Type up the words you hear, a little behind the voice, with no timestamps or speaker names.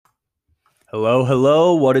Hello,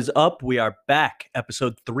 hello. What is up? We are back.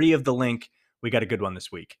 Episode 3 of The Link. We got a good one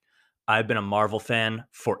this week. I've been a Marvel fan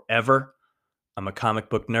forever. I'm a comic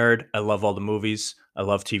book nerd. I love all the movies. I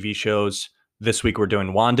love TV shows. This week we're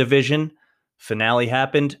doing WandaVision. Finale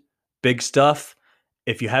happened. Big stuff.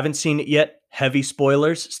 If you haven't seen it yet, heavy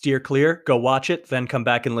spoilers. Steer clear. Go watch it, then come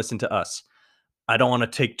back and listen to us. I don't want to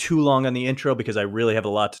take too long on the intro because I really have a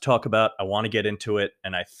lot to talk about. I want to get into it,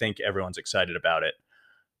 and I think everyone's excited about it.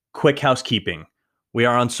 Quick housekeeping. We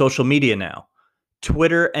are on social media now.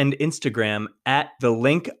 Twitter and Instagram at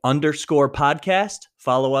 @the_link_podcast.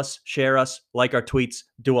 Follow us, share us, like our tweets,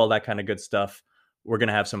 do all that kind of good stuff. We're going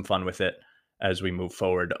to have some fun with it as we move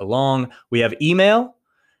forward along. We have email.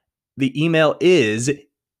 The email is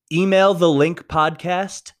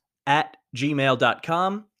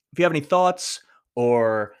emailthelinkpodcast@gmail.com. If you have any thoughts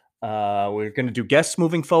or we're going to do guests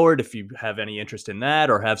moving forward. If you have any interest in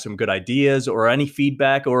that or have some good ideas or any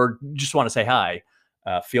feedback or just want to say hi,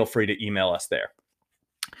 feel free to email us there.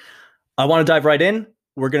 I want to dive right in.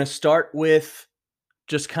 We're going to start with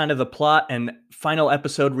just kind of the plot and final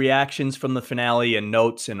episode reactions from the finale and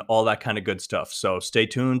notes and all that kind of good stuff. So stay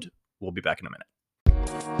tuned. We'll be back in a minute.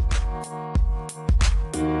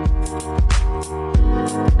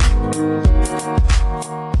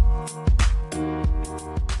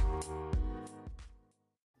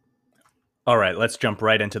 All right, let's jump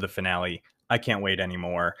right into the finale. I can't wait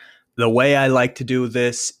anymore. The way I like to do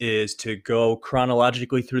this is to go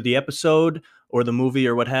chronologically through the episode or the movie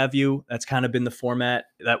or what have you. That's kind of been the format.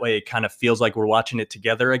 That way it kind of feels like we're watching it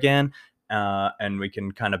together again, and we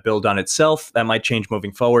can kind of build on itself. That might change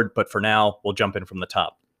moving forward, but for now, we'll jump in from the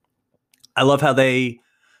top. I love how they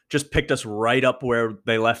just picked us right up where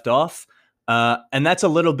they left off, and that's a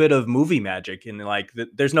little bit of movie magic. In like,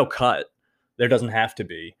 there's no cut. There doesn't have to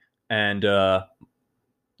be. And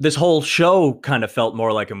this whole show kind of felt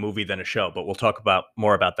more like a movie than a show, but we'll talk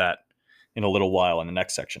more about that in a little while in the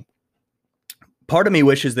next section. Part of me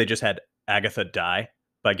wishes they just had Agatha die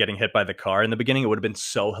by getting hit by the car in the beginning. It would have been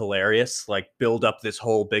so hilarious, like build up this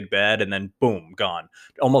whole big bad and then boom, gone.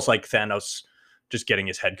 Almost like Thanos just getting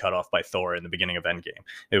his head cut off by Thor in the beginning of Endgame.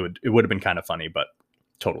 It would have been kind of funny, but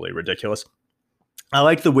totally ridiculous. I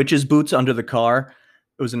like the witch's boots under the car.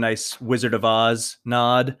 It was a nice Wizard of Oz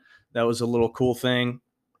nod. That was a little cool thing.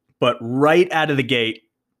 But right out of the gate,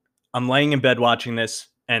 I'm laying in bed watching this,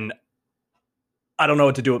 and I don't know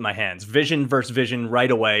what to do with my hands. Vision versus Vision right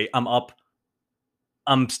away. I'm up.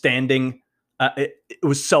 I'm standing. It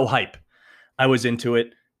was so hype. I was into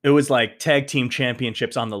it. It was like tag team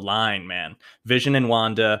championships on the line, man. Vision and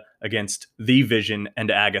Wanda against the Vision and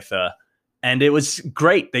Agatha. And it was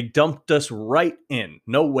great. They dumped us right in.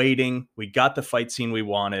 No waiting. We got the fight scene we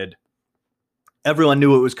wanted. Everyone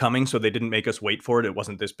knew it was coming, so they didn't make us wait for it. It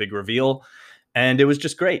wasn't this big reveal. And it was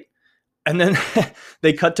just great. And then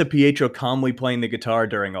they cut to Pietro calmly playing the guitar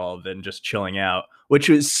during all of it and just chilling out, which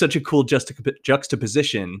was such a cool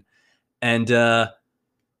juxtaposition. And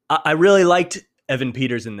I really liked Evan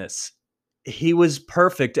Peters in this. He was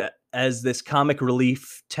perfect as this comic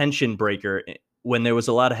relief tension breaker when there was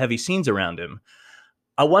a lot of heavy scenes around him.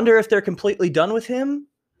 I wonder if they're completely done with him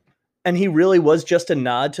and he really was just a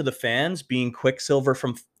nod to the fans being Quicksilver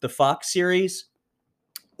from the Fox series,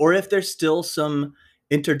 or if there's still some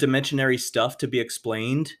interdimensionary stuff to be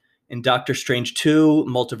explained in Doctor Strange 2,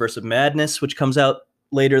 Multiverse of Madness, which comes out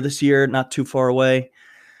later this year, not too far away.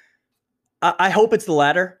 I hope it's the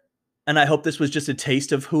latter, and I hope this was just a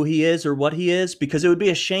taste of who he is or what he is, because it would be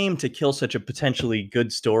a shame to kill such a potentially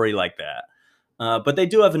good story like that. But they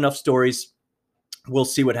do have enough stories. We'll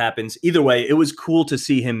see what happens. Either way, it was cool to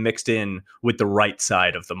see him mixed in with the right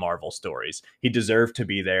side of the Marvel stories. He deserved to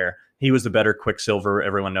be there. He was the better Quicksilver,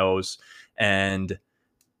 everyone knows. And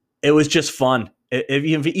it was just fun.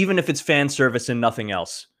 Even if it's fan service and nothing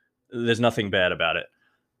else, there's nothing bad about it.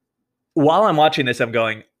 While I'm watching this, I'm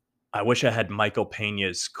going, I wish I had Michael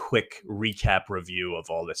Pena's quick recap review of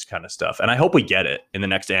all this kind of stuff. And I hope we get it in the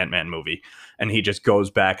next Ant-Man movie. And he just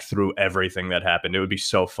goes back through everything that happened. It would be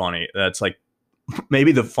so funny. That's like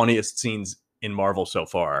maybe the funniest scenes in Marvel so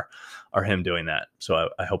far are him doing that. So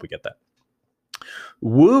I hope we get that.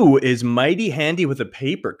 Wu is mighty handy with a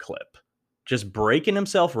paper clip, just breaking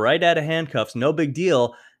himself right out of handcuffs. No big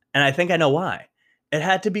deal. And I think I know why. It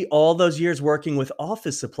had to be all those years working with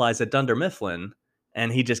office supplies at Dunder Mifflin.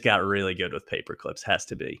 And he just got really good with paper clips. Has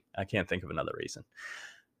to be. I can't think of another reason.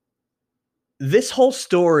 This whole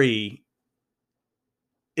story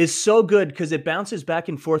is so good because it bounces back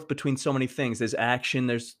and forth between so many things. There's action,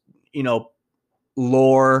 there's,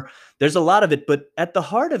 lore, there's a lot of it, but at the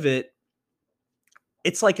heart of it,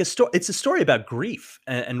 it's like a story. It's a story about grief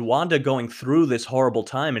and Wanda going through this horrible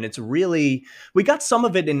time, and it's really we got some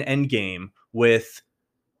of it in Endgame with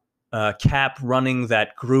Cap running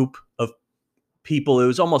that group of people. It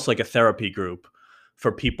was almost like a therapy group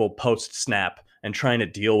for people post snap and trying to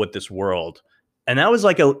deal with this world, and that was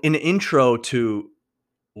like an intro to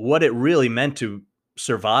what it really meant to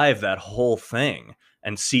survive that whole thing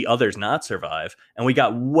and see others not survive. And we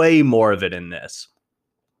got way more of it in this.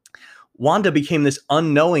 Wanda became this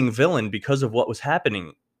unknowing villain because of what was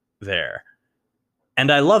happening there. And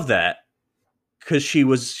I love that because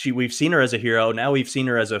we've seen her as a hero. Now we've seen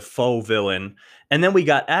her as a faux villain. And then we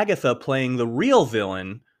got Agatha playing the real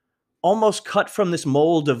villain, almost cut from this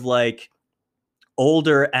mold of like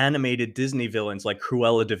older animated Disney villains like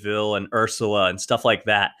Cruella de Vil and Ursula and stuff like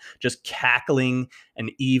that, just cackling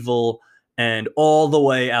and evil and all the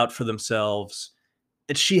way out for themselves.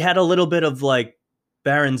 And she had a little bit of like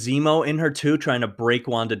Baron Zemo in her too, trying to break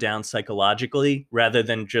Wanda down psychologically rather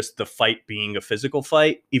than just the fight being a physical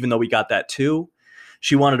fight, even though we got that too.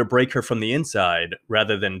 She wanted to break her from the inside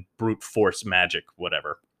rather than brute force magic,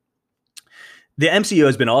 whatever. The MCU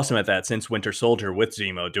has been awesome at that since Winter Soldier with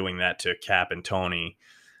Zemo doing that to Cap and Tony.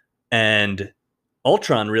 And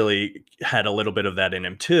Ultron really had a little bit of that in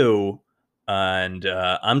him too. And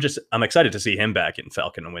I'm excited to see him back in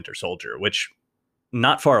Falcon and Winter Soldier, which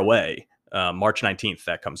not far away. March 19th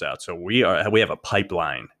that comes out. So we have a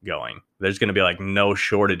pipeline going. There's going to be like no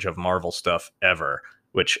shortage of Marvel stuff ever,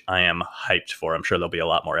 which I am hyped for. I'm sure there'll be a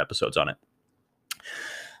lot more episodes on it.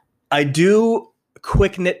 I do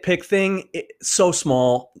quick nitpick thing. It's so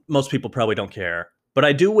small. Most people probably don't care, but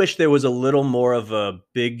I do wish there was a little more of a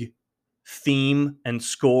big theme and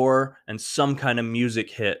score and some kind of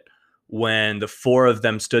music hit when the four of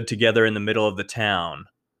them stood together in the middle of the town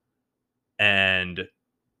and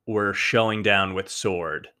were showing down with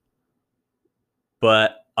sword.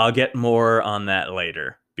 But I'll get more on that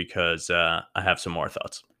later because I have some more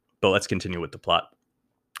thoughts. But let's continue with the plot.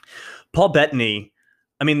 Paul Bettany,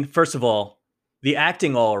 I mean, first of all, the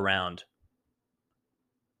acting all around.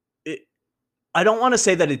 I don't want to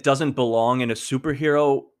say that it doesn't belong in a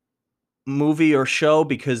superhero movie or show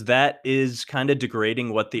because that is kind of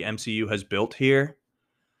degrading what the MCU has built here.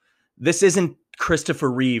 This isn't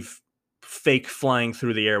Christopher Reeve fake flying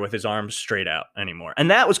through the air with his arms straight out anymore. And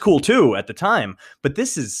that was cool too at the time, but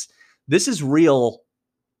this is real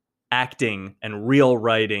acting and real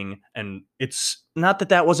writing, and it's not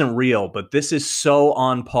that wasn't real, but this is so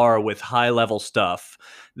on par with high level stuff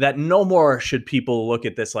that no more should people look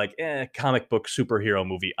at this like comic book superhero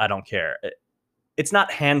movie. I don't care. It's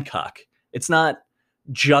not Hancock. It's not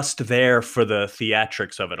just there for the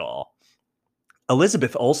theatrics of it all.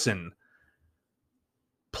 Elizabeth Olsen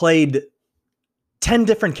played 10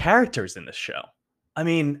 different characters in this show. I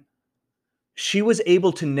mean, she was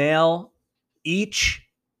able to nail each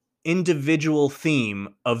individual theme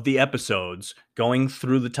of the episodes going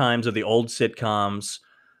through the times of the old sitcoms.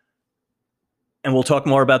 And we'll talk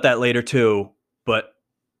more about that later too. But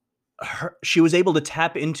she was able to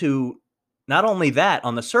tap into not only that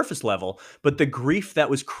on the surface level, but the grief that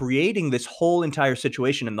was creating this whole entire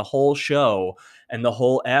situation and the whole show and the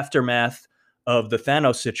whole aftermath of the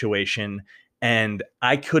Thanos situation. And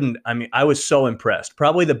I was so impressed.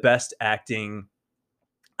 Probably the best acting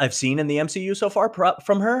I've seen in the MCU so far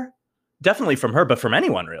from her. Definitely from her, but from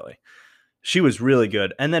anyone really. She was really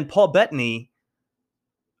good. And then Paul Bettany,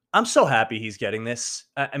 I'm so happy he's getting this.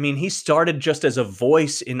 I mean, he started just as a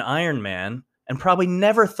voice in Iron Man and probably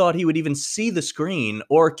never thought he would even see the screen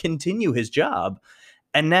or continue his job.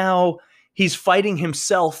 And now he's fighting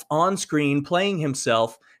himself on screen, playing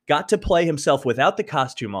himself, got to play himself without the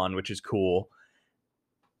costume on, which is cool.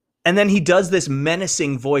 And then he does this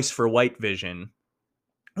menacing voice for White Vision,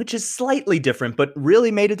 which is slightly different, but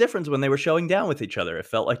really made a difference when they were showing down with each other. It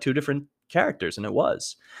felt like two different characters, and it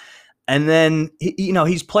was. And then,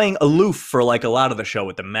 he's playing aloof for like a lot of the show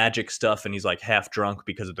with the magic stuff, and he's like half drunk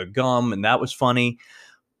because of the gum, and that was funny.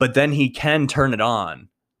 But then he can turn it on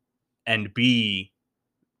and be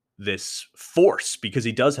this force because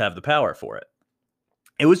he does have the power for it.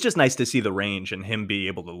 It was just nice to see the range and him be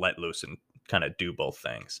able to let loose and kind of do both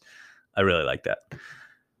things. I really like that.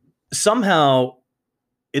 Somehow,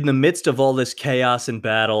 in the midst of all this chaos and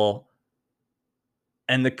battle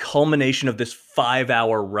and the culmination of this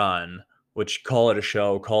 5-hour run, which call it a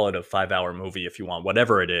show, call it a 5-hour movie if you want,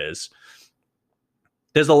 whatever it is,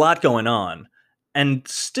 there's a lot going on. And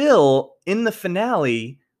still, in the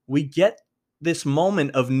finale, we get this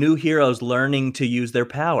moment of new heroes learning to use their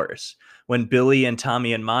powers. When Billy and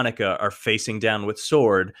Tommy and Monica are facing down with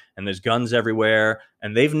Sword and there's guns everywhere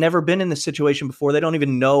and they've never been in this situation before. They don't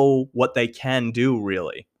even know what they can do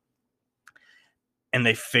really. And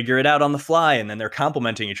they figure it out on the fly and then they're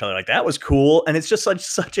complimenting each other like that was cool. And it's just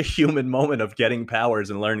such a human moment of getting powers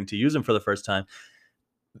and learning to use them for the first time.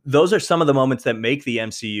 Those are some of the moments that make the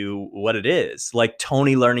MCU what it is, like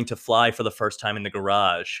Tony learning to fly for the first time in the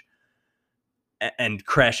garage and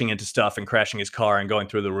crashing into stuff and crashing his car and going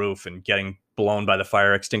through the roof and getting blown by the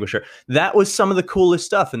fire extinguisher. That was some of the coolest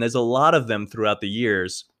stuff. And there's a lot of them throughout the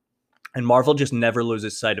years. And Marvel just never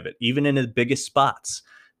loses sight of it, even in the biggest spots.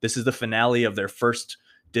 This is the finale of their first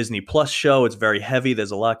Disney Plus show. It's very heavy. There's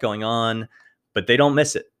a lot going on, but they don't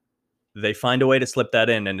miss it. They find a way to slip that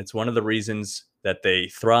in. And it's one of the reasons that they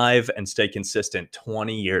thrive and stay consistent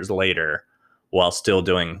 20 years later while still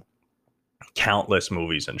doing countless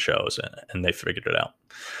movies and shows, and they figured it out.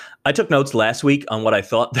 I took notes last week on what I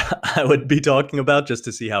thought I would be talking about just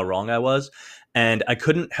to see how wrong I was. And I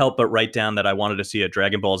couldn't help but write down that I wanted to see a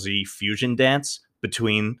Dragon Ball Z fusion dance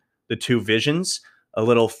between the two visions, a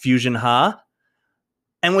little fusion ha.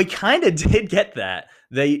 And we kind of did get that.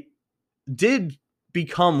 They did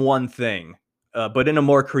become one thing, but in a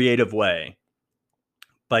more creative way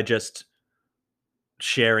by just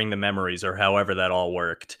sharing the memories or however that all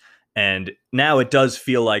worked. And now it does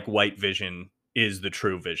feel like White Vision is the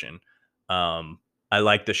true Vision. I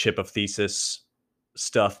like the Ship of Theseus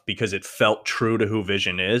stuff because it felt true to who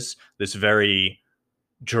Vision is. This very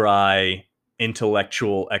dry,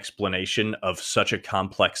 intellectual explanation of such a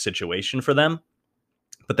complex situation for them.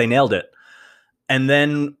 But they nailed it. And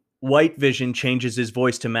then White Vision changes his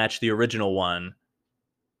voice to match the original one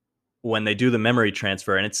when they do the memory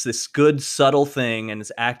transfer. And it's this good, subtle thing, and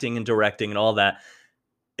it's acting and directing and all that.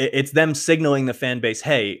 It's them signaling the fan base,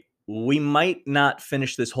 hey, we might not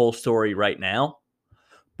finish this whole story right now,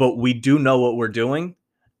 but we do know what we're doing,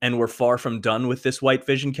 and we're far from done with this White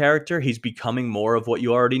Vision character. He's becoming more of what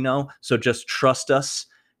you already know, so just trust us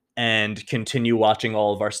and continue watching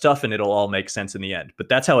all of our stuff, and it'll all make sense in the end. But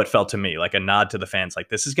that's how it felt to me, like a nod to the fans, like,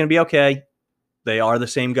 this is going to be okay. They are the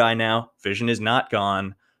same guy now. Vision is not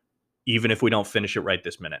gone, even if we don't finish it right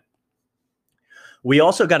this minute. We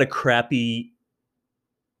also got a crappy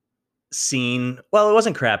scene. Well, it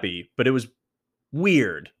wasn't crappy, but it was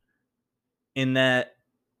weird in that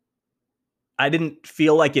I didn't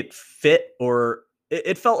feel like it fit, or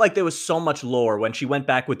it felt like there was so much lore when she went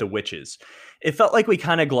back with the witches. It felt like we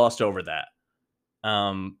kind of glossed over that.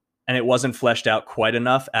 And it wasn't fleshed out quite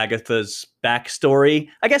enough. Agatha's backstory,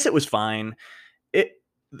 I guess it was fine.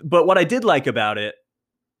 But what I did like about it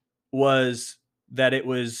was that it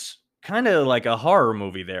was kind of like a horror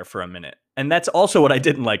movie there for a minute. And that's also what I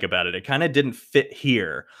didn't like about it. It kind of didn't fit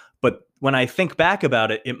here. But when I think back about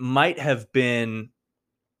it, it might have been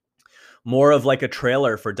more of like a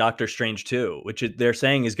trailer for Doctor Strange 2, which they're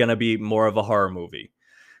saying is going to be more of a horror movie.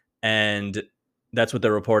 And that's what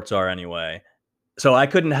the reports are anyway. So I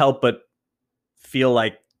couldn't help but feel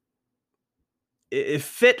like it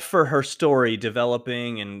fit for her story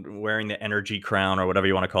developing and wearing the energy crown or whatever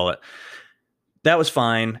you want to call it. That was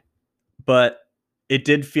fine. But it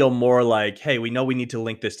did feel more like, hey, we know we need to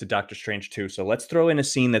link this to Doctor Strange 2, so let's throw in a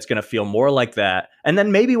scene that's going to feel more like that. And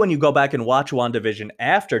then maybe when you go back and watch WandaVision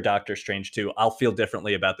after Doctor Strange 2, I'll feel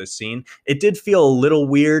differently about this scene. It did feel a little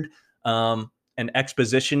weird and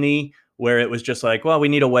exposition-y, where it was just like, well, we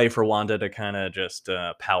need a way for Wanda to kind of just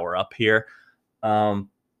power up here.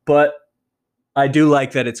 But I do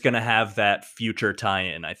like that it's going to have that future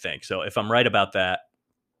tie-in, I think. So if I'm right about that,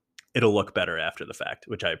 it'll look better after the fact,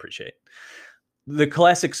 which I appreciate. The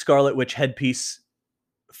classic Scarlet Witch headpiece,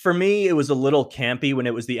 for me, it was a little campy when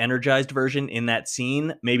it was the energized version in that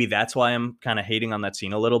scene. Maybe that's why I'm kind of hating on that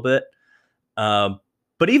scene a little bit.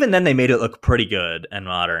 But even then, they made it look pretty good and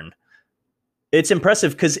modern. It's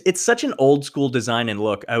impressive because it's such an old school design and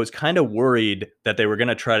look. I was kind of worried that they were going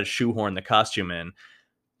to try to shoehorn the costume in.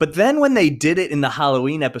 But then when they did it in the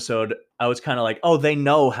Halloween episode, I was kind of like, oh, they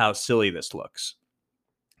know how silly this looks.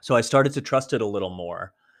 So I started to trust it a little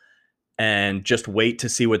more and just wait to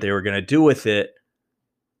see what they were going to do with it.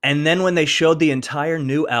 And then when they showed the entire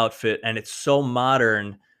new outfit, and it's so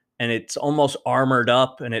modern and it's almost armored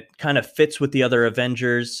up and it kind of fits with the other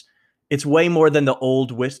Avengers, it's way more than the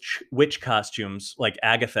old witch costumes like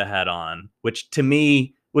Agatha had on, which to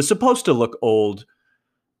me was supposed to look old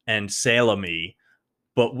and Salem-y.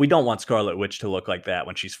 But we don't want Scarlet Witch to look like that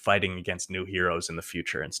when she's fighting against new heroes in the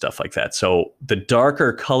future and stuff like that. So the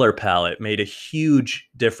darker color palette made a huge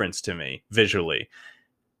difference to me visually.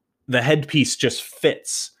 The headpiece just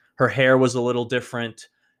fits. Her hair was a little different.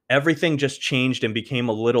 everything just changed and became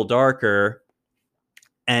a little darker,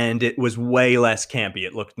 and it was way less campy.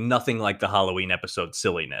 It looked nothing like the Halloween episode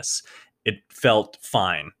silliness. It felt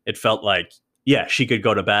fine. It felt like, yeah, she could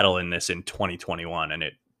go to battle in this in 2021, and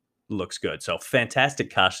it looks good. So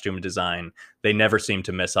fantastic costume design. They never seem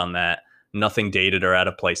to miss on that. Nothing dated or out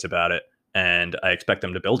of place about it. And I expect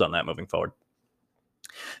them to build on that moving forward.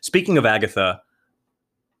 Speaking of Agatha,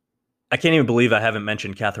 I can't even believe I haven't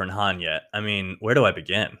mentioned Catherine Hahn yet. I mean, where do I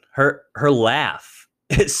begin? Her laugh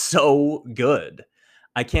is so good.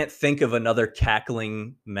 I can't think of another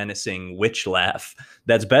cackling, menacing witch laugh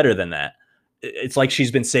that's better than that. It's like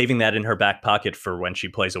she's been saving that in her back pocket for when she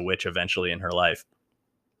plays a witch eventually in her life.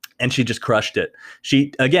 And she just crushed it.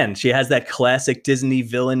 She has that classic Disney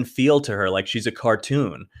villain feel to her, like she's a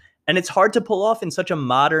cartoon. And it's hard to pull off in such a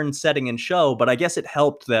modern setting and show, but I guess it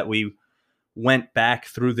helped that we went back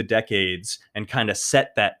through the decades and kind of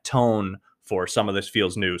set that tone for some of this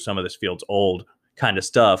feels new, some of this feels old kind of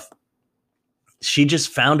stuff. She just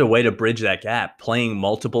found a way to bridge that gap, playing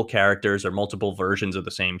multiple characters or multiple versions of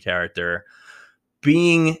the same character,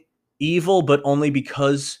 being evil, but only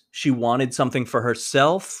because she wanted something for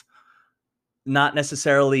herself, not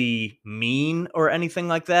necessarily mean or anything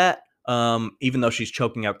like that. Even though she's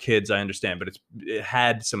choking out kids, I understand, but it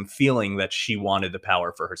had some feeling that she wanted the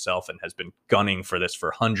power for herself and has been gunning for this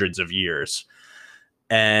for hundreds of years.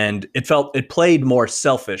 And it played more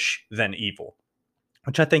selfish than evil,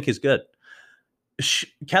 which I think is good.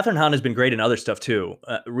 Catherine Hahn has been great in other stuff too.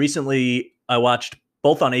 Recently, I watched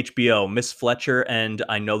both on HBO, Miss Fletcher and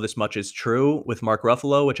I Know This Much Is True with Mark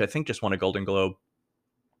Ruffalo, which I think just won a Golden Globe.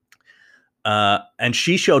 And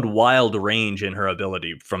she showed wild range in her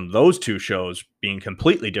ability from those two shows being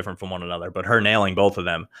completely different from one another, but her nailing both of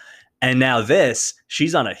them. And now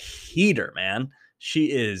she's on a heater, man. She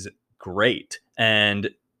is great. And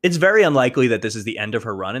it's very unlikely that this is the end of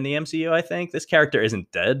her run in the MCU, I think. This character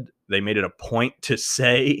isn't dead. They made it a point to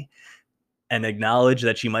say and acknowledge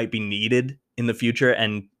that she might be needed in the future.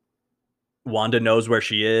 And Wanda knows where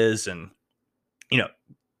she is. And,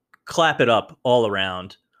 clap it up all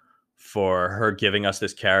around for her giving us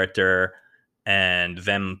this character and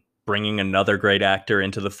them bringing another great actor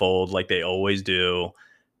into the fold like they always do.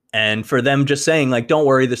 And for them just saying, like, don't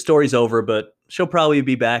worry, the story's over, but she'll probably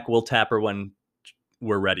be back. We'll tap her when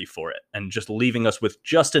we're ready for it. And just leaving us with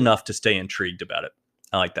just enough to stay intrigued about it.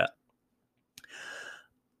 I like that.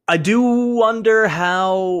 I do wonder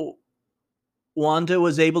how Wanda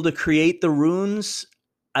was able to create the runes.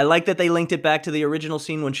 I like that they linked it back to the original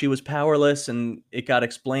scene when she was powerless and it got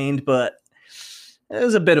explained, but it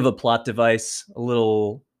was a bit of a plot device, a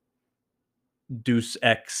little Deus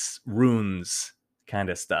Ex runes kind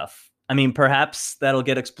of stuff. I mean, perhaps that'll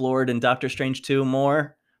get explored in Doctor Strange 2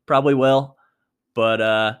 more. Probably will.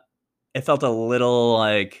 But it felt a little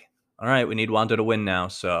like, all right, we need Wanda to win now,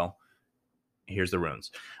 so here's the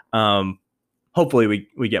runes. Hopefully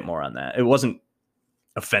we get more on that. It wasn't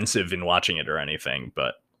offensive in watching it or anything,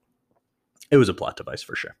 but it was a plot device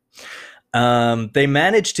for sure. They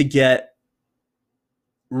managed to get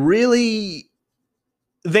really...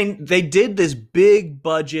 They did this big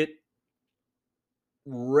budget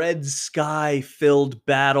red sky filled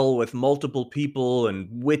battle with multiple people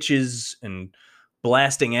and witches and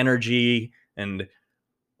blasting energy and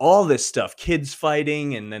all this stuff, kids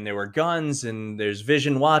fighting, and then there were guns and there's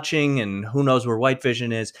Vision watching and who knows where White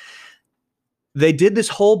Vision is. They did this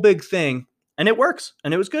whole big thing and it works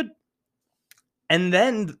and it was good. And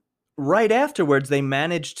then right afterwards, they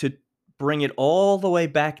managed to bring it all the way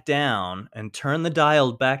back down and turn the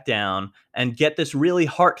dial back down and get this really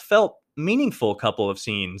heartfelt, meaningful couple of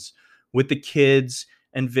scenes with the kids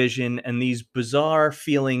and Vision and these bizarre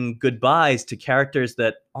feeling goodbyes to characters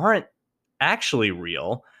that aren't actually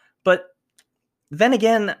real. But then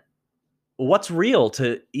again, what's real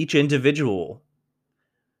to each individual?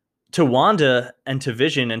 To Wanda and to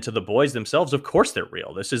Vision and to the boys themselves, of course they're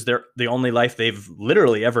real. This is the only life they've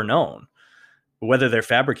literally ever known. Whether they're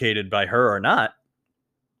fabricated by her or not,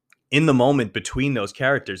 in the moment between those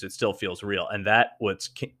characters, it still feels real. And that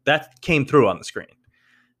came through on the screen.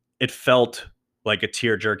 It felt like a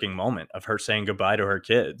tear-jerking moment of her saying goodbye to her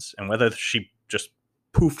kids. And whether she just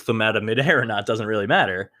poofed them out of midair or not doesn't really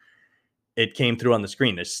matter. It came through on the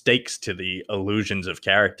screen. There's stakes to the illusions of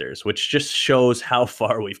characters, which just shows how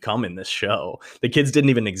far we've come in this show. The kids didn't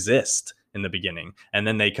even exist in the beginning. And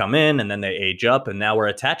then they come in and then they age up and now we're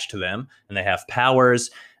attached to them and they have powers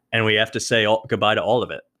and we have to say goodbye to all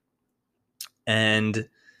of it. And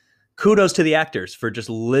kudos to the actors for just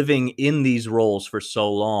living in these roles for so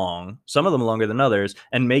long, some of them longer than others,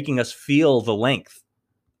 and making us feel the length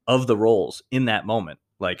of the roles in that moment.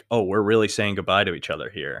 Like, oh, we're really saying goodbye to each other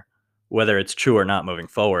here. whether it's true or not moving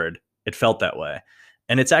forward. It felt that way.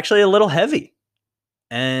 And it's actually a little heavy.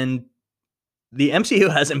 And the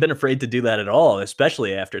MCU hasn't been afraid to do that at all,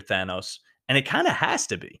 especially after Thanos. And it kind of has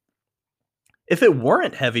to be. If it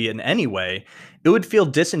weren't heavy in any way, it would feel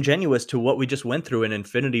disingenuous to what we just went through in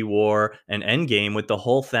Infinity War and Endgame with the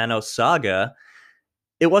whole Thanos saga.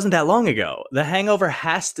 It wasn't that long ago. The hangover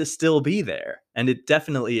has to still be there, and it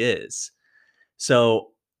definitely is.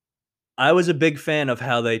 So I was a big fan of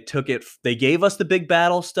how they took it. They gave us the big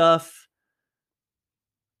battle stuff,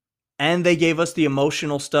 and they gave us the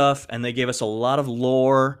emotional stuff, and they gave us a lot of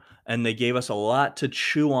lore, and they gave us a lot to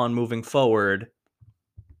chew on moving forward,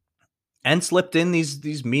 and slipped in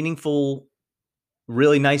these meaningful,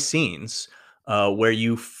 really nice scenes where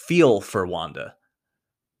you feel for Wanda.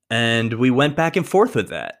 And we went back and forth with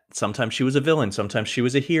that. Sometimes she was a villain. Sometimes she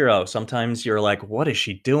was a hero. Sometimes you're like, what is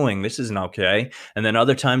she doing? This isn't okay. And then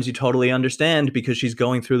other times you totally understand because she's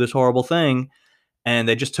going through this horrible thing. And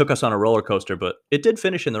they just took us on a roller coaster, but it did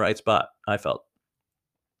finish in the right spot, I felt.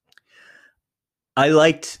 I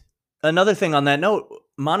liked another thing on that note.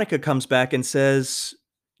 Monica comes back and says,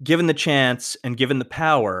 given the chance and given the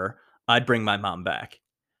power, I'd bring my mom back.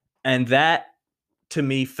 And that to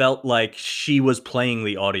me felt like she was playing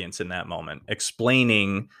the audience in that moment,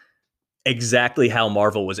 explaining exactly how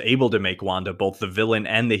Marvel was able to make Wanda both the villain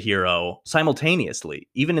and the hero simultaneously,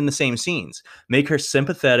 even in the same scenes. Make her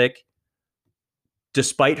sympathetic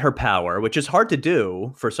despite her power, which is hard to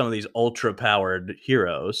do for some of these ultra-powered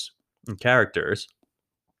heroes and characters.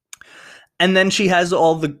 And then she has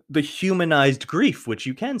all the humanized grief, which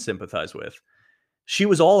you can sympathize with. She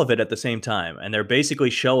was all of it at the same time, and they're basically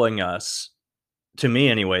showing us, to me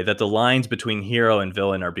anyway, that the lines between hero and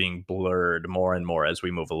villain are being blurred more and more as we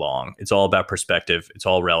move along. It's all about perspective. It's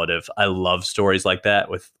all relative. I love stories like that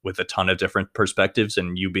with a ton of different perspectives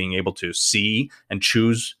and you being able to see and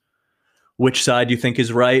choose which side you think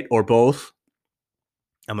is right or both.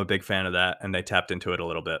 I'm a big fan of that, and they tapped into it a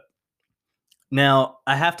little bit. Now,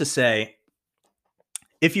 I have to say,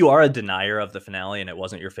 if you are a denier of the finale and it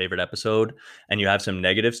wasn't your favorite episode and you have some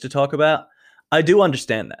negatives to talk about, I do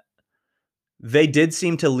understand that. They did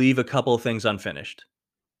seem to leave a couple of things unfinished,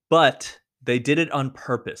 but they did it on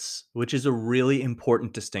purpose, which is a really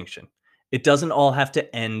important distinction. It doesn't all have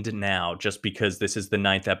to end now just because this is the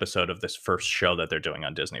 9th episode of this first show that they're doing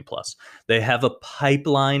on Disney Plus. They have a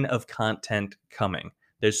pipeline of content coming.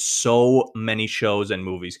 There's so many shows and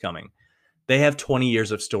movies coming. They have 20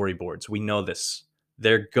 years of storyboards. We know this.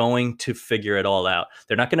 They're going to figure it all out.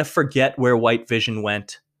 They're not going to forget where White Vision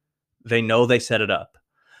went. They know they set it up.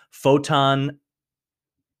 Photon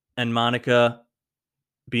and Monica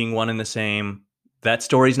being one and the same. That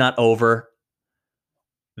story's not over.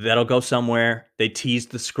 That'll go somewhere. They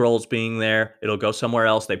teased the Skrulls being there. It'll go somewhere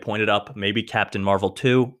else. They pointed up, maybe Captain Marvel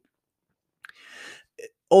 2.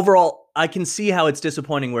 Overall, I can see how it's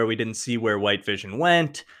disappointing where we didn't see where White Vision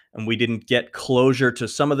went, and we didn't get closure to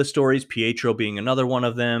some of the stories, Pietro being another one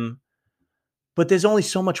of them. But there's only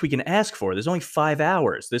so much we can ask for. There's only 5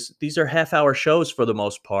 hours. These are half-hour shows for the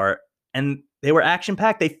most part, and they were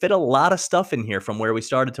action-packed. They fit a lot of stuff in here from where we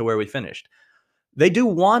started to where we finished. They do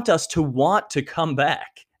want us to want to come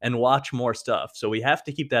back and watch more stuff, so we have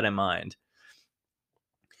to keep that in mind.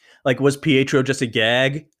 Like, was Pietro just a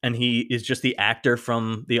gag and he is just the actor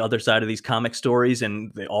from the other side of these comic stories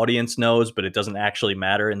and the audience knows, but it doesn't actually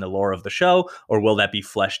matter in the lore of the show? Or will that be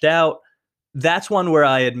fleshed out? That's one where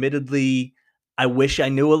I wish I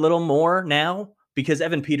knew a little more now, because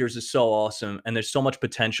Evan Peters is so awesome and there's so much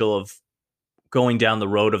potential of going down the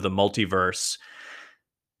road of the multiverse.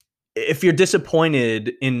 If you're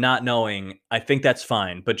disappointed in not knowing, I think that's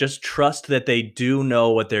fine, but just trust that they do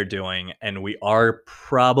know what they're doing, and we are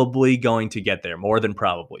probably going to get there, more than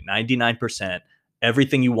probably. 99%.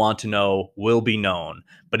 Everything you want to know will be known,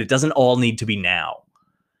 but it doesn't all need to be now.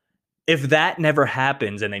 If that never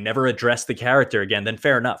happens and they never address the character again, then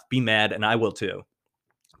fair enough. Be mad, and I will too.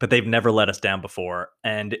 But they've never let us down before.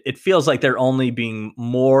 And it feels like they're only being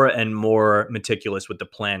more and more meticulous with the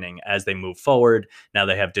planning as they move forward. Now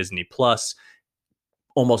they have Disney Plus,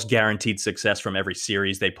 almost guaranteed success from every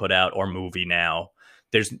series they put out or movie now.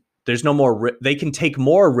 There's no more, they can take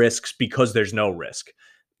more risks because there's no risk.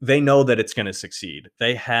 They know that it's going to succeed.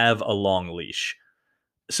 They have a long leash.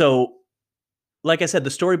 So, like I said, the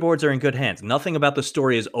storyboards are in good hands. Nothing about the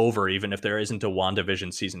story is over, even if there isn't a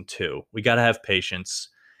WandaVision season 2. We got to have patience.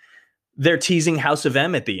 They're teasing House of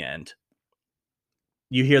M at the end.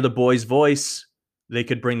 You hear the boy's voice. They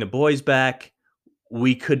could bring the boys back.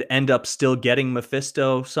 We could end up still getting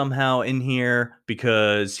Mephisto somehow in here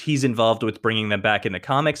because he's involved with bringing them back in the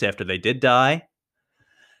comics after they did die.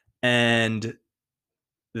 And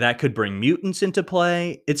That could bring mutants into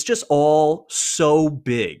play. It's just all so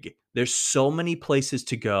big. There's so many places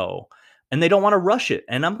to go, and they don't want to rush it,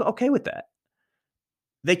 and I'm okay with that.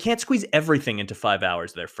 They can't squeeze everything into 5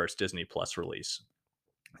 hours, their first Disney Plus release.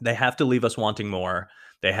 They have to leave us wanting more.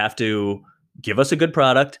 They have to give us a good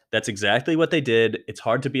product. That's exactly what they did. It's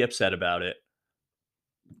hard to be upset about it,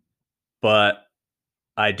 but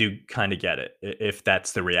I do kind of get it if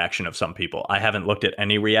that's the reaction of some people. I haven't looked at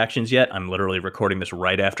any reactions yet. I'm literally recording this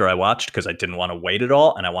right after I watched because I didn't want to wait at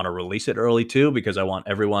all, and I want to release it early too because I want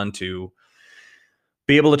everyone to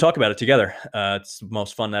be able to talk about it together. It's the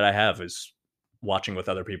most fun that I have is watching with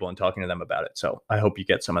other people and talking to them about it. So I hope you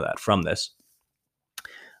get some of that from this.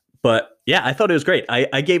 But yeah, I thought it was great.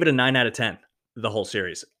 I gave it a 9 out of 10, the whole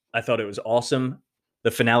series. I thought it was awesome.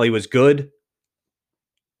 The finale was good.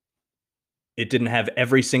 It didn't have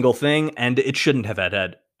every single thing, and it shouldn't have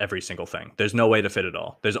had every single thing. There's no way to fit it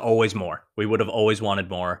all. There's always more. We would have always wanted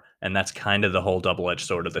more, and that's kind of the whole double-edged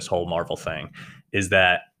sword of this whole Marvel thing, is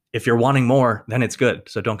that if you're wanting more, then it's good.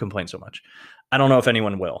 So don't complain so much. I don't know if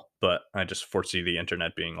anyone will, but I just foresee the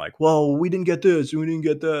internet being like, whoa, we didn't get this, we didn't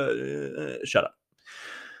get that. Shut up.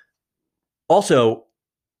 Also,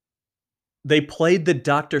 they played the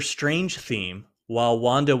Doctor Strange theme while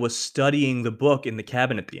Wanda was studying the book in the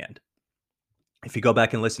cabin at the end. If you go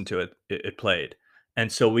back and listen to it, it played.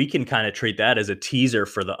 And so we can kind of treat that as a teaser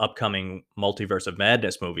for the upcoming Multiverse of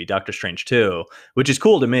Madness movie, Doctor Strange 2, which is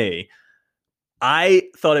cool to me. I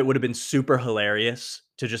thought it would have been super hilarious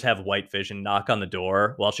to just have White Vision knock on the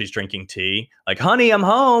door while she's drinking tea. Like, honey, I'm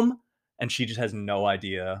home. And she just has no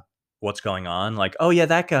idea what's going on. Like, oh, yeah,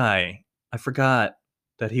 that guy. I forgot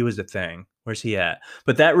that he was a thing. Where's he at?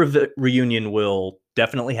 But that reunion will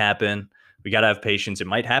definitely happen. We got to have patience. It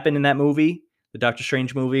might happen in that movie, the Doctor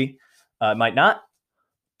Strange movie. It might not.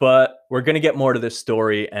 But we're going to get more to this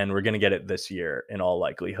story, and we're going to get it this year in all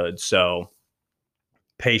likelihood. So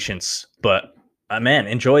patience. But man,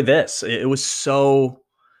 enjoy this. It was so...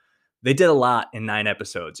 They did a lot in 9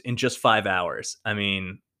 episodes in just 5 hours. I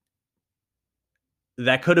mean,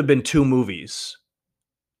 that could have been 2 movies,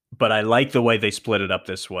 but I like the way they split it up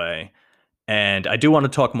this way. And I do want to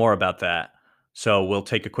talk more about that. So we'll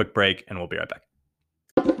take a quick break and we'll be right back.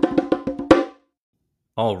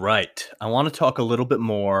 All right. I want to talk a little bit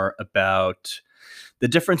more about the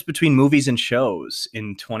difference between movies and shows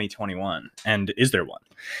in 2021. And is there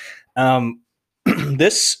one?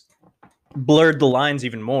 This blurred the lines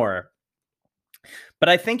even more. But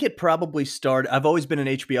I think it probably started... I've always been an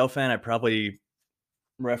HBO fan. I probably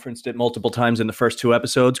referenced it multiple times in the first 2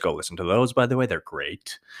 episodes. Go listen to those, by the way. They're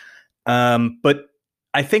great. But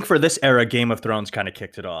I think for this era, Game of Thrones kind of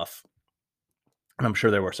kicked it off. And I'm sure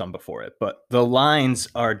there were some before it. But the lines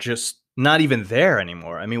are just not even there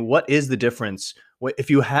anymore. I mean, what is the difference? If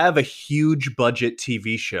you have a huge budget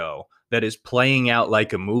TV show that is playing out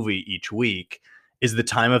like a movie each week, is the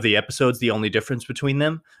time of the episodes the only difference between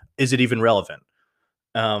them? Is it even relevant?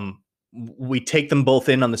 We take them both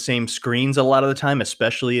in on the same screens a lot of the time,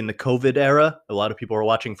 especially in the COVID era. A lot of people are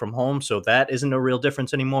watching from home, so that isn't a real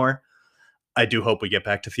difference anymore. I do hope we get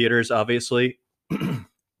back to theaters, obviously.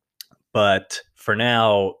 But for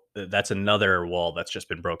now, that's another wall that's just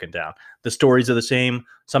been broken down. The stories are the same.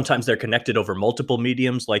 Sometimes they're connected over multiple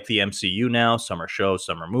mediums, like the MCU now. Some are shows,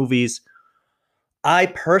 some are movies. I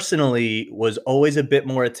personally was always a bit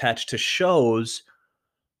more attached to shows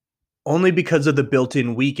only because of the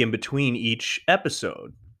built-in week in between each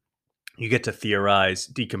episode. You get to theorize,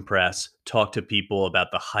 decompress, talk to people about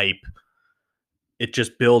the hype. It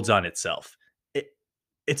just builds on itself.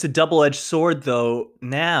 It's a double-edged sword, though,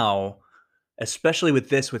 now, especially with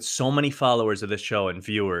this, with so many followers of this show and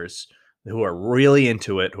viewers who are really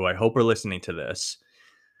into it, who I hope are listening to this.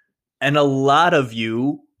 And a lot of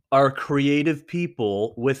you are creative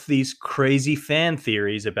people with these crazy fan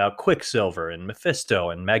theories about Quicksilver and Mephisto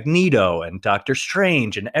and Magneto and Doctor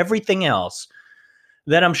Strange and everything else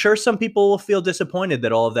that I'm sure some people will feel disappointed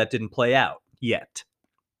that all of that didn't play out yet.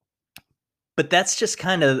 But that's just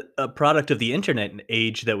kind of a product of the internet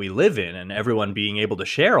age that we live in and everyone being able to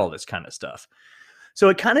share all this kind of stuff. So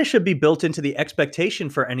it kind of should be built into the expectation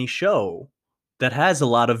for any show that has a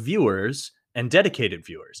lot of viewers and dedicated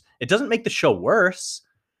viewers. It doesn't make the show worse.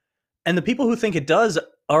 And the people who think it does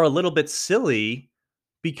are a little bit silly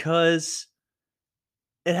because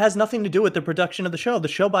it has nothing to do with the production of the show. The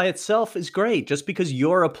show by itself is great. Just because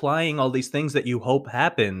you're applying all these things that you hope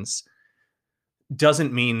happens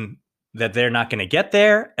doesn't mean that they're not going to get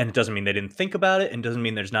there, and it doesn't mean they didn't think about it, and doesn't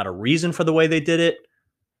mean there's not a reason for the way they did it.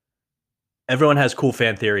 Everyone has cool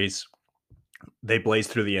fan theories. They blaze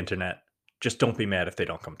through the internet. Just don't be mad if they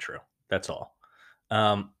don't come true. That's all.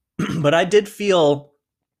 But I did feel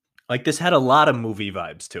Like, this had a lot of movie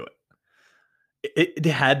vibes to it. It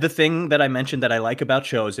had the thing that I mentioned that I like about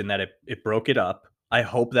shows in that it broke it up. I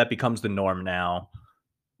hope that becomes the norm now.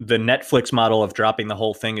 The Netflix model of dropping the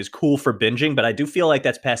whole thing is cool for binging, but I do feel like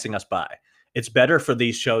that's passing us by. It's better for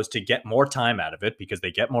these shows to get more time out of it because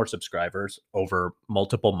they get more subscribers over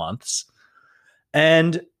multiple months.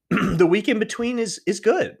 And the week in between is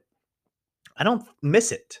good. I don't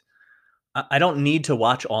miss it. I don't need to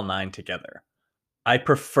watch all 9 together. I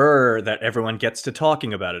prefer that everyone gets to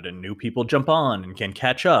talking about it and new people jump on and can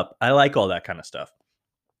catch up. I like all that kind of stuff.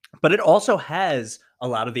 But it also has a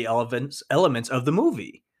lot of the elements of the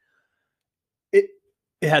movie. It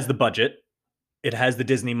it has the budget, it has the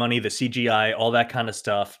Disney money, the CGI, all that kind of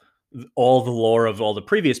stuff, all the lore of all the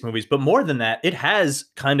previous movies. But more than that, it has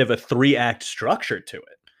kind of a 3-act structure to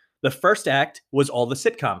it. The first act was all the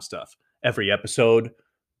sitcom stuff, every episode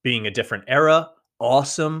being a different era.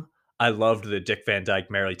 Awesome. I loved the Dick Van Dyke,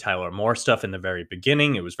 Mary Tyler Moore stuff in the very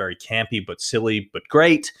beginning. It was very campy, but silly, but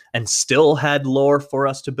great, and still had lore for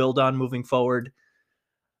us to build on moving forward.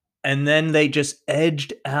 And then they just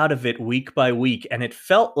edged out of it week by week. And it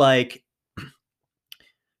felt like,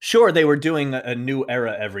 sure, they were doing a new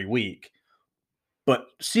era every week, but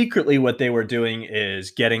secretly what they were doing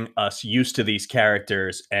is getting us used to these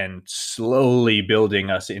characters and slowly building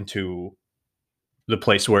us into the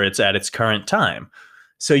place where it's at its current time.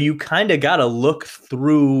 So you kind of got to look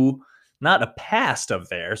through not a past of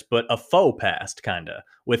theirs, but a faux past, kind of,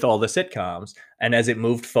 with all the sitcoms. And as it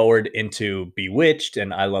moved forward into Bewitched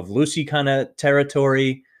and I Love Lucy kind of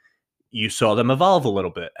territory, you saw them evolve a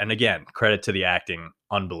little bit. And again, credit to the acting,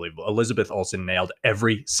 unbelievable. Elizabeth Olsen nailed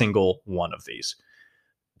every single one of these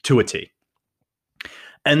to a T.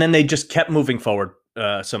 And then they just kept moving forward.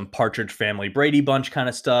 Some Partridge Family, Brady Bunch kind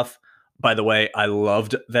of stuff. By the way, I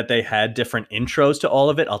loved that they had different intros to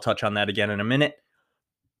all of it. I'll touch on that again in a minute.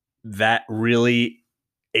 That really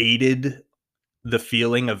aided the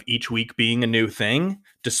feeling of each week being a new thing,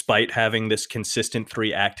 despite having this consistent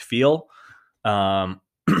 3-act feel. And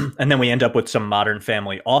then we end up with some Modern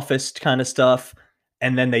Family Office kind of stuff.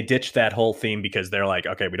 And then they ditched that whole theme because they're like,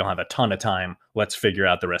 okay, we don't have a ton of time. Let's figure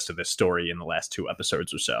out the rest of this story in the last 2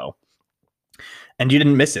 episodes or so. And you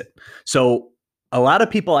didn't miss it. So a lot of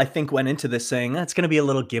people, I think, went into this saying, it's going to be a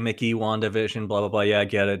little gimmicky, WandaVision, blah, blah, blah. Yeah, I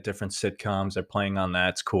get it. Different sitcoms. They're playing on that.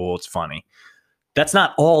 It's cool. It's funny. That's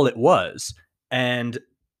not all it was. And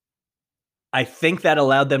I think that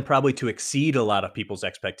allowed them probably to exceed a lot of people's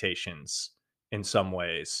expectations in some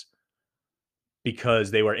ways,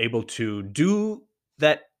 because they were able to do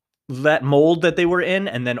that mold that they were in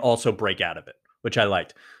and then also break out of it, which I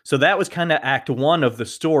liked. So that was kind of act 1 of the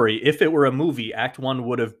story. If it were a movie, act 1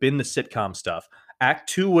 would have been the sitcom stuff. Act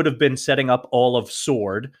 2 would have been setting up all of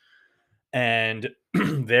Sword and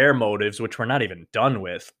their motives, which we're not even done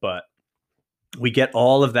with, but we get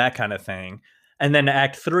all of that kind of thing. And then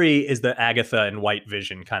act 3 is the Agatha and White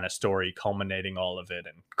Vision kind of story, culminating all of it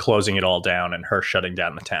and closing it all down and her shutting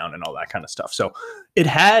down the town and all that kind of stuff. So it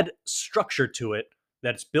had structure to it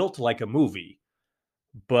that's built like a movie,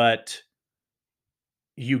 but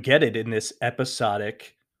you get it in this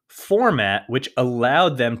episodic format, which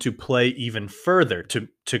allowed them to play even further,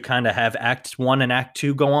 to kind of have act 1 and act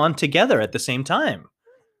 2 go on together at the same time,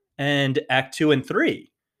 and act 2 and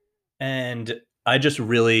 3. And I just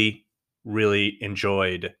really, really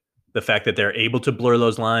enjoyed the fact that they're able to blur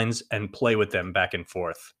those lines and play with them back and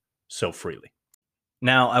forth so freely.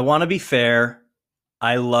 Now, I want to be fair.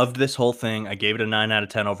 I loved this whole thing. I gave it a 9 out of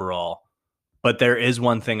 10 overall. But there is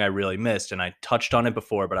one thing I really missed, and I touched on it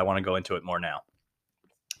before, but I want to go into it more now.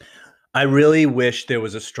 I really wish there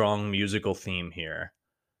was a strong musical theme here.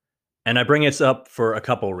 And I bring it up for a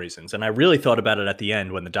couple of reasons. And I really thought about it at the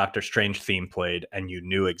end when the Doctor Strange theme played and you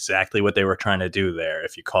knew exactly what they were trying to do there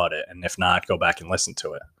if you caught it. And if not, go back and listen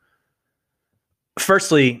to it.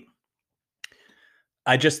 Firstly,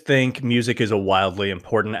 I just think music is a wildly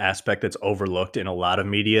important aspect that's overlooked in a lot of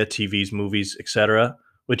media, TVs, movies, etc.,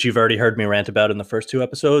 which you've already heard me rant about in the first 2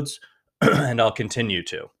 episodes, and I'll continue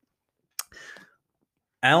to.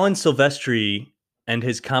 Alan Silvestri and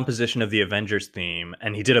his composition of the Avengers theme,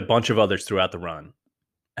 and he did a bunch of others throughout the run,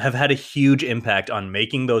 have had a huge impact on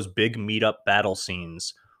making those big meet-up battle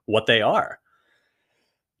scenes what they are.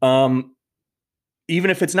 Even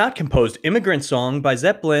if it's not composed, Immigrant Song by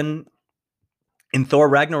Zeppelin in Thor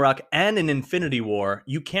Ragnarok and in Infinity War,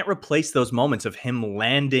 you can't replace those moments of him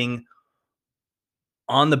landing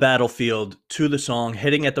on the battlefield to the song,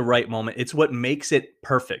 hitting at the right moment. It's what makes it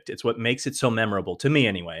perfect. It's what makes it so memorable, to me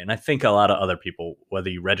anyway. And I think a lot of other people, whether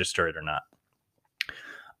you register it or not.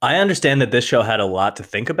 I understand that this show had a lot to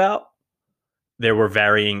think about. There were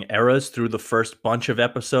varying eras through the first bunch of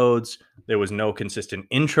episodes. There was no consistent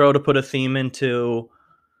intro to put a theme into,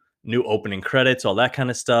 new opening credits, all that kind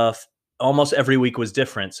of stuff. Almost every week was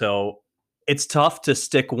different. So it's tough to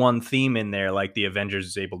stick one theme in there like the Avengers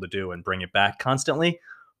is able to do and bring it back constantly.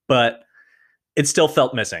 But it still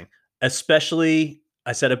felt missing, especially,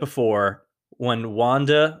 I said it before, when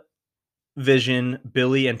Wanda, Vision,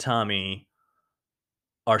 Billy, and Tommy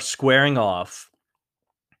are squaring off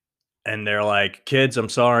and they're like, kids, I'm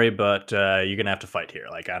sorry, but you're going to have to fight here.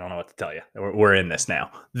 Like, I don't know what to tell you. We're in this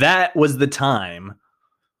now. That was the time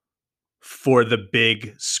for the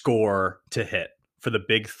big score to hit, for the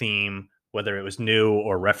big theme, whether it was new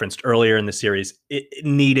or referenced earlier in the series. It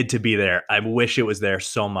needed to be there. I wish it was there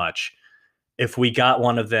so much. If we got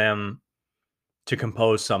one of them to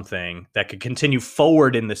compose something that could continue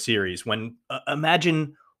forward in the series, when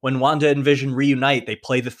imagine when Wanda and Vision reunite, they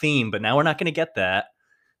play the theme, but now we're not going to get that.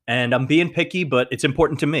 And I'm being picky, but it's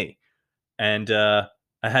important to me. And I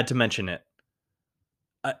had to mention it.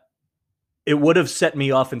 It would have set me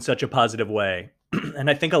off in such a positive way. And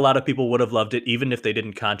I think a lot of people would have loved it, even if they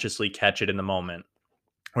didn't consciously catch it in the moment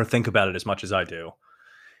or think about it as much as I do.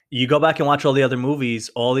 You go back and watch all the other movies,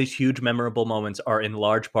 all these huge memorable moments are in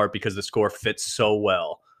large part because the score fits so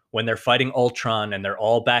well. When they're fighting Ultron and they're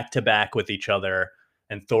all back to back with each other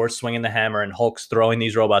and Thor's swinging the hammer and Hulk's throwing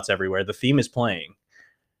these robots everywhere, the theme is playing.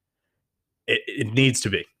 It needs to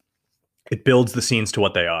be. It builds the scenes to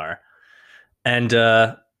what they are. And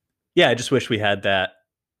yeah, I just wish we had that.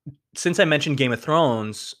 Since I mentioned Game of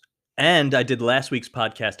Thrones, and I did last week's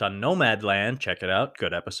podcast on Nomadland, check it out,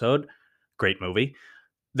 good episode, great movie.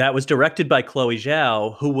 That was directed by Chloe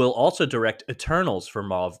Zhao, who will also direct Eternals for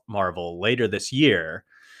Marvel later this year.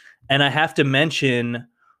 And I have to mention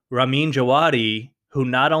Ramin Djawadi, who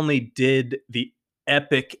not only did the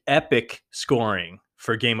epic scoring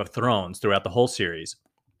for Game of Thrones throughout the whole series,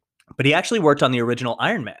 but he actually worked on the original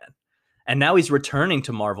Iron Man. And now he's returning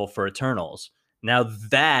to Marvel for Eternals. Now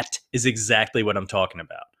that is exactly what I'm talking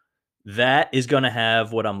about. That is going to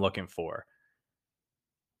have what I'm looking for.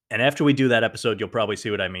 And after we do that episode, you'll probably see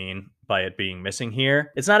what I mean by it being missing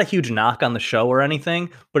here. It's not a huge knock on the show or anything,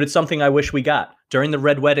 but it's something I wish we got. During the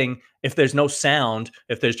Red Wedding, if there's no sound,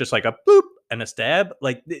 if there's just like a boop and a stab,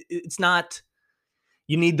 like it's not,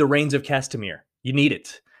 you need the Reigns of Castamere. You need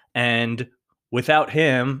it. And without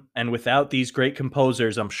him and without these great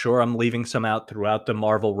composers, I'm sure I'm leaving some out throughout the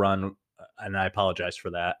Marvel run, and I apologize for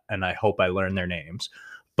that, and I hope I learn their names.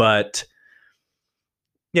 But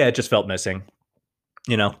yeah, it just felt missing.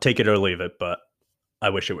 You know, take it or leave it, but I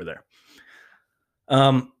wish it were there.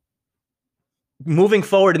 Moving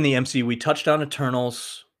forward in the MCU, we touched on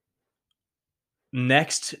Eternals.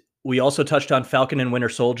 Next, we also touched on Falcon and Winter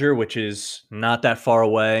Soldier, which is not that far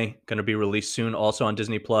away, going to be released soon, also on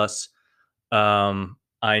Disney+.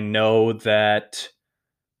 I know that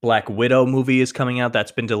Black Widow movie is coming out.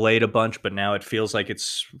 That's been delayed a bunch, but now it feels like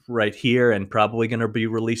it's right here and probably going to be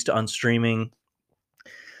released on streaming.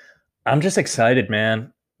 I'm just excited,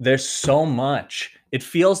 man. There's so much. It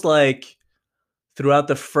feels like throughout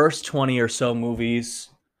the first 20 or so movies,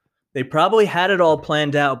 they probably had it all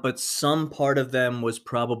planned out, but some part of them was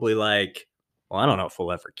probably like, well, I don't know if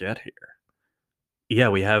we'll ever get here. Yeah,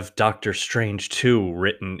 we have Doctor Strange 2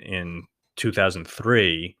 written in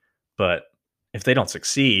 2003, but if they don't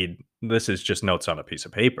succeed, this is just notes on a piece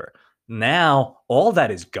of paper. Now, all that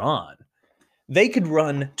is gone. They could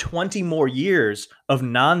run 20 more years of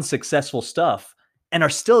non-successful stuff and are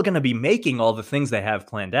still going to be making all the things they have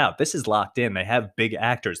planned out. This is locked in. They have big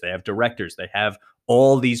actors. They have directors. They have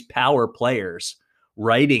all these power players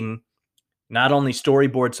writing not only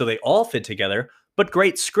storyboards so they all fit together, but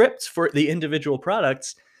great scripts for the individual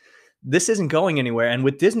products. This isn't going anywhere. And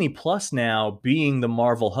with Disney Plus now being the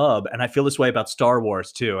Marvel hub, and I feel this way about Star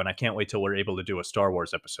Wars too, and I can't wait till we're able to do a Star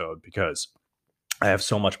Wars episode because I have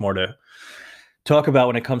so much more to talk about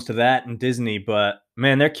when it comes to that and Disney, but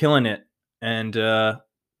man, they're killing it. And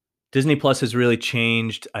Disney Plus has really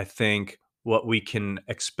changed, I think, what we can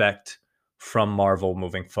expect from Marvel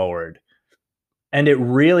moving forward. And it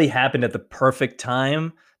really happened at the perfect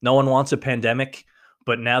time. No one wants a pandemic,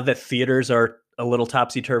 but now that theaters are a little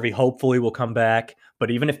topsy-turvy, hopefully will come back. But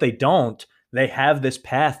even if they don't, they have this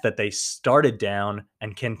path that they started down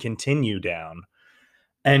and can continue down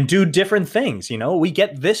and do different things. You know, we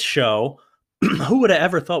get this show. Who would have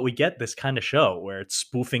ever thought we'd get this kind of show where it's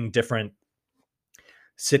spoofing different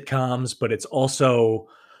sitcoms, but it's also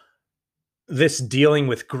this dealing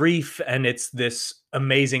with grief, and it's this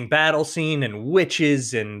amazing battle scene and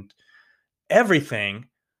witches and everything.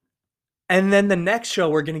 And then the next show,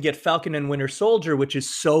 we're going to get Falcon and Winter Soldier, which is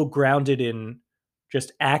so grounded in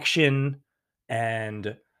just action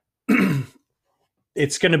and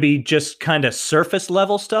it's going to be just kind of surface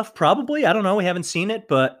level stuff, probably. I don't know. We haven't seen it,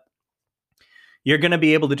 but you're going to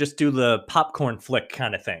be able to just do the popcorn flick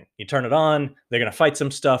kind of thing. You turn it on, they're going to fight some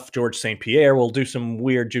stuff. George St. Pierre will do some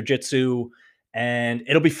weird jujitsu, and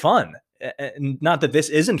it'll be fun. And not that this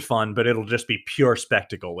isn't fun, but it'll just be pure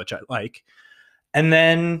spectacle, which I like. And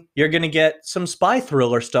then you're going to get some spy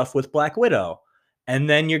thriller stuff with Black Widow. And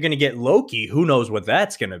then you're going to get Loki. Who knows what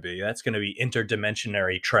that's going to be? That's going to be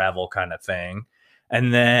interdimensionary travel kind of thing.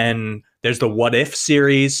 And then there's the What If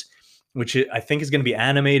series, which I think is going to be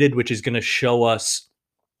animated, which is going to show us,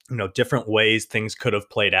 different ways things could have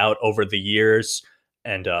played out over the years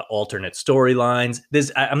and alternate storylines.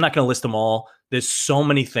 I'm not going to list them all. There's so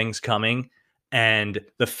many things coming. And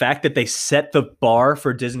the fact that they set the bar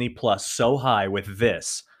for Disney Plus so high with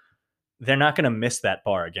this, they're not going to miss that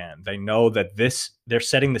bar again. They know that they're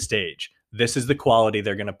setting the stage. This is the quality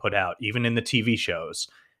they're going to put out, even in the TV shows.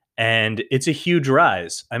 And it's a huge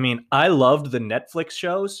rise. I mean, I loved the Netflix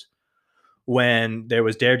shows when there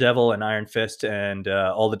was Daredevil and Iron Fist and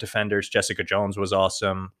all the Defenders. Jessica Jones was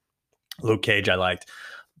awesome. Luke Cage I liked.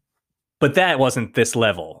 But that wasn't this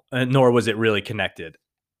level, nor was it really connected.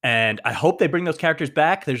 And I hope they bring those characters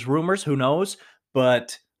back. There's rumors, who knows?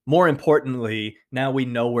 But more importantly, now we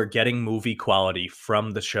know we're getting movie quality from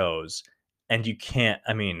the shows. And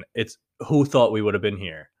it's who thought we would have been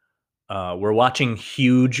here? We're watching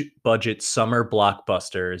huge budget summer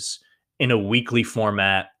blockbusters in a weekly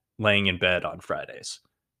format, laying in bed on Fridays.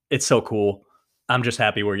 It's so cool. I'm just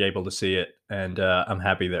happy we're able to see it. And I'm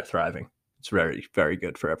happy they're thriving. It's very, very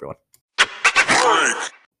good for everyone.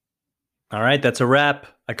 All right, that's a wrap.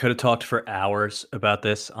 I could have talked for hours about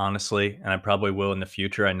this, honestly, and I probably will in the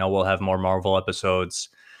future. I know we'll have more Marvel episodes.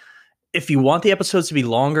 If you want the episodes to be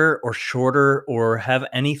longer or shorter, or have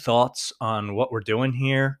any thoughts on what we're doing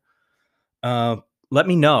here, let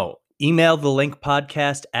me know. Email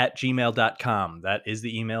thelinkpodcast@gmail.com. That is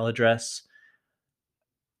the email address.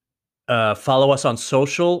 Follow us on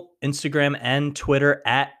social, Instagram and Twitter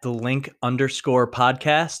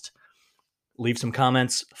 @thelink_podcast. Leave some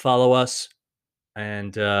comments, follow us,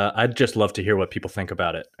 and I'd just love to hear what people think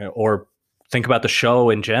about it, or think about the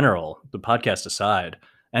show in general, the podcast aside,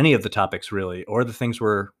 any of the topics really, or the things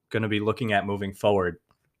we're going to be looking at moving forward.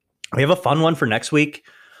 We have a fun one for next week.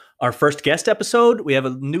 Our first guest episode, we have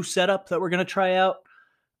a new setup that we're going to try out.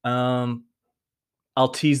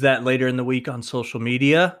 I'll tease that later in the week on social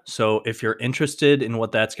media. So if you're interested in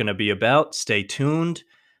what that's going to be about, stay tuned.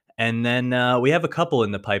 And then we have a couple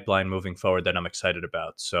in the pipeline moving forward that I'm excited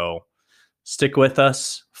about. So stick with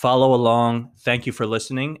us, follow along. Thank you for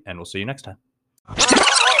listening, and we'll see you next time.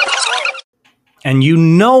 And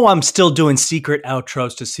I'm still doing secret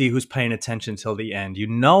outros to see who's paying attention till the end.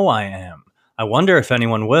 I am. I wonder if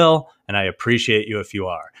anyone will, and I appreciate you if you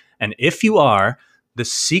are. And if you are, the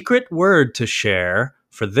secret word to share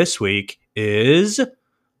for this week is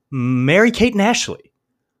Mary Kate and Ashley.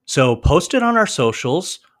 So post it on our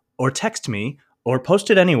socials, or text me, or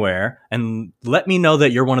post it anywhere, and let me know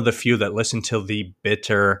that you're one of the few that listen till the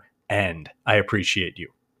bitter end. I appreciate you.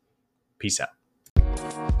 Peace out.